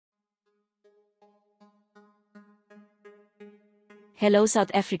Hello South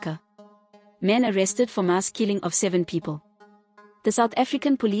Africa. Men arrested for mass killing of 7 people. The South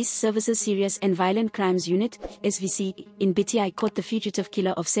African Police Services Serious and Violent Crimes Unit, SVC, in Bityi caught the fugitive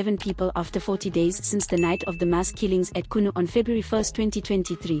killer of 7 people after 40 days since the night of the mass killings at Qunu on February 1,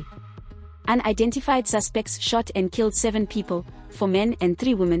 2023. Unidentified suspects shot and killed 7 people, 4 men and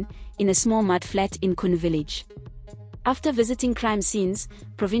 3 women, in a small mud flat in Qunu village. After visiting crime scenes,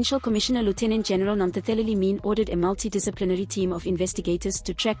 Provincial Commissioner Lieutenant General Nomtatheleli Mean ordered a multidisciplinary team of investigators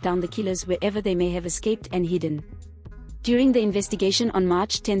to track down the killers wherever they may have escaped and hidden. During the investigation on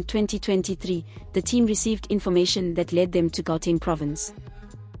March 10, 2023, the team received information that led them to Gauteng province.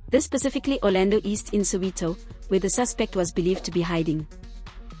 This specifically Orlando East in Soweto, where the suspect was believed to be hiding.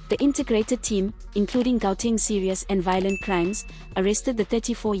 The integrated team, including Gauteng Serious and Violent Crimes, arrested the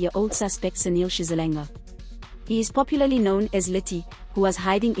 34-year-old suspect Sunil Shizalanga. He is popularly known as Litty, who was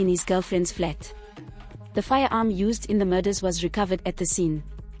hiding in his girlfriend's flat. The firearm used in the murders was recovered at the scene.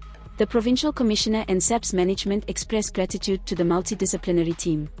 The Provincial Commissioner and SAPS management expressed gratitude to the multidisciplinary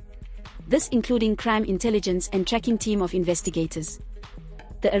team. This including crime intelligence and tracking team of investigators.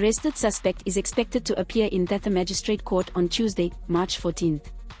 The arrested suspect is expected to appear in Thatha Magistrate Court on Tuesday, March 14.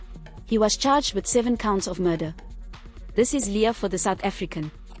 He was charged with 7 counts of murder. This is Leah for the South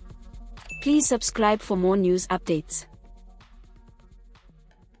African. Please subscribe for more news updates.